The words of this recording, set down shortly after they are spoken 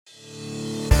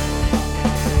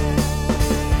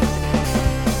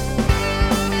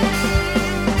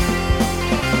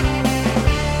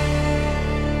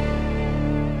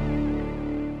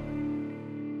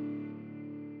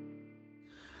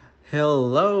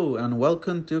Hello and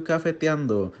welcome to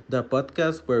Cafeteando, the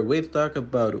podcast where we talk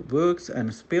about books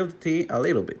and spill the tea a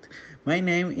little bit. My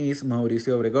name is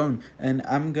Mauricio Obregón and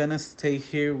I'm gonna stay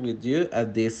here with you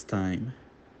at this time.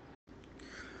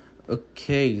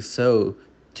 Okay, so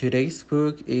today's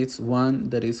book is one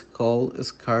that is called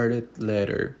Scarlet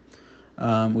Letter.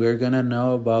 We're gonna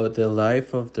know about the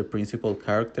life of the principal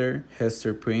character,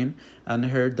 Hester Prynne, and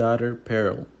her daughter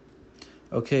Pearl.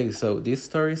 Okay, so this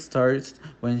story starts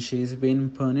when she's been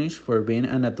punished for being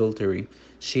an adultery.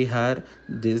 She had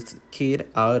this kid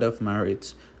out of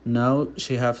marriage. Now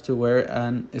she have to wear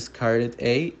an scarlet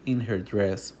A in her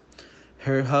dress.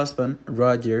 Her husband,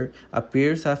 Roger,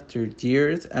 appears after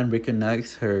years and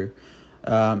recognizes her.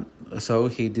 Um, so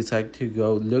he decides to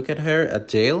go look at her at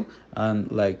jail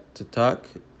and like to talk.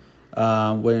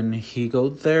 When he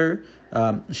goes there,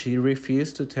 she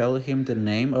refused to tell him the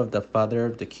name of the father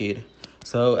of the kid.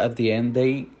 So at the end,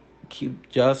 they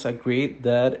just agreed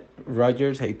that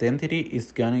Roger's identity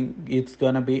is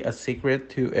gonna be a secret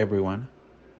to everyone.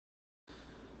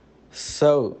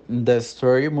 So the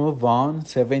story moved on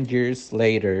 7 years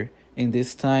later. In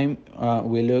this time,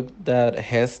 we looked that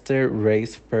Hester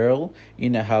raised Pearl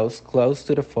in a house close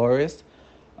to the forest.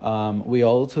 We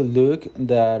also look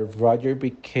that Roger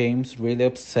becomes really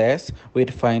obsessed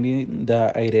with finding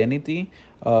the identity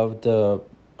of the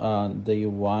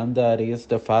one that is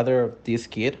the father of this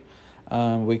kid.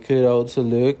 We could also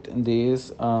look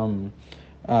this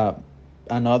uh,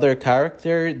 another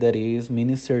character that is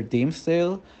Minister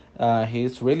Dimsdale.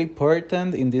 He's really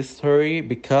important in this story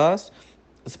because,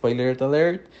 spoiler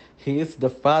alert, he is the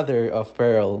father of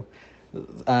Pearl.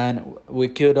 And we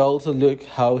could also look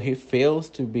how he feels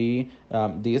to be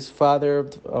this father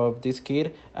of this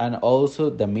kid and also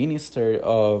the minister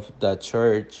of the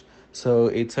church. So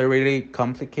it's a really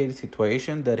complicated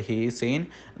situation that he is in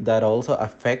that also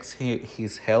affects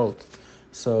his health.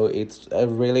 So it's a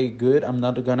really good. I'm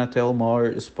not gonna tell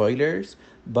more spoilers,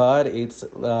 but it's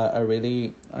a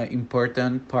really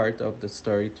important part of the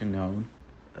story to know.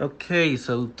 Okay,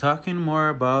 so talking more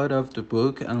about of the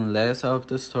book and less of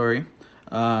the story,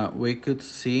 we could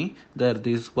see that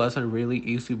this was a really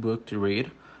easy book to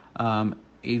read.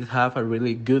 It have a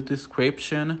really good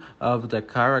description of the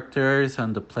characters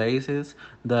and the places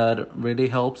that really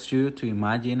helps you to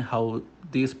imagine how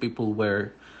these people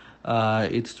were.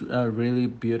 It's a really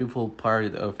beautiful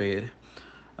part of it.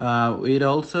 It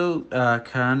also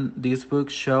can this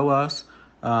book show us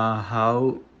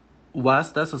how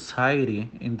was the society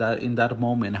in that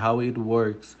moment, how it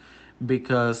works,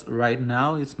 because right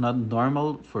now it's not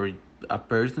normal for a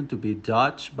person to be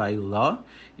judged by law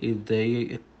if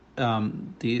they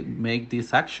make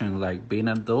this action like being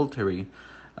adultery.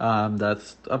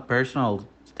 That's a personal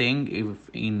thing if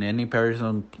in any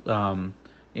person.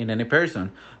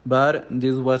 But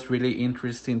this was really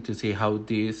interesting to see how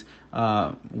this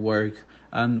work.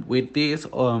 And with this,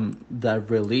 the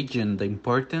religion, the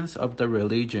importance of the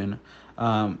religion,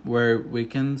 where we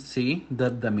can see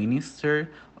that the minister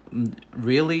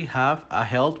really have a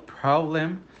health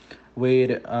problem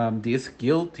with this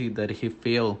guilty that he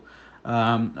feel,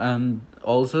 and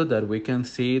also that we can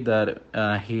see that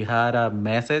he had a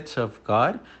message of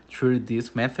God through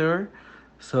this method.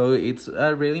 So it's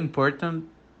a really important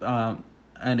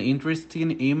an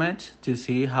interesting image to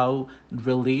see how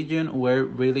religion were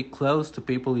really close to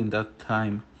people in that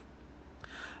time.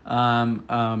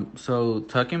 So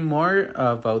talking more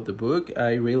about the book,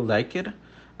 I really like it.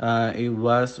 It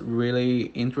was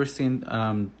really interesting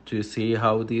to see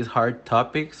how these hard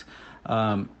topics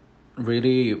um,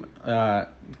 really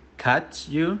catch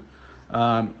you.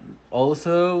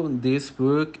 Also, this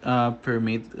book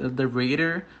permits the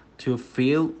reader to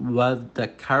feel what the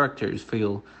characters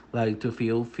feel, like to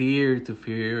feel fear, to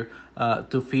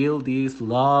feel this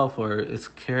love or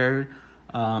scared.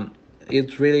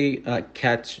 It really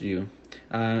catch you,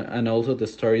 and also the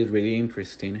story is really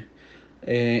interesting.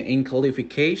 In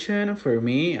qualification, for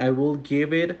me, I will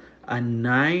give it a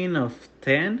 9 of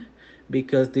 10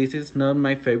 because this is not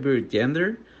my favorite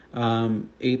gender.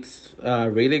 It's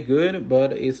really good,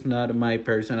 but it's not my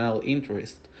personal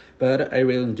interest. But I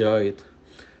really enjoy it.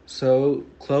 So,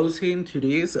 closing to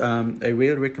this, I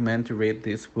really recommend to read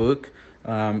this book.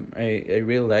 I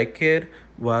really like it.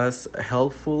 Was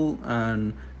helpful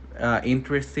and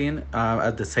interesting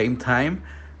at the same time.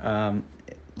 Um,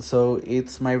 so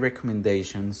it's my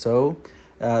recommendation. So,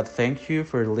 thank you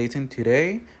for listening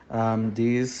today.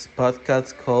 This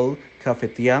podcast called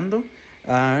Cafeteando,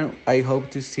 and I hope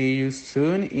to see you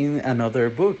soon in another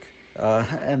book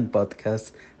and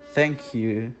podcast. Thank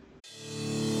you.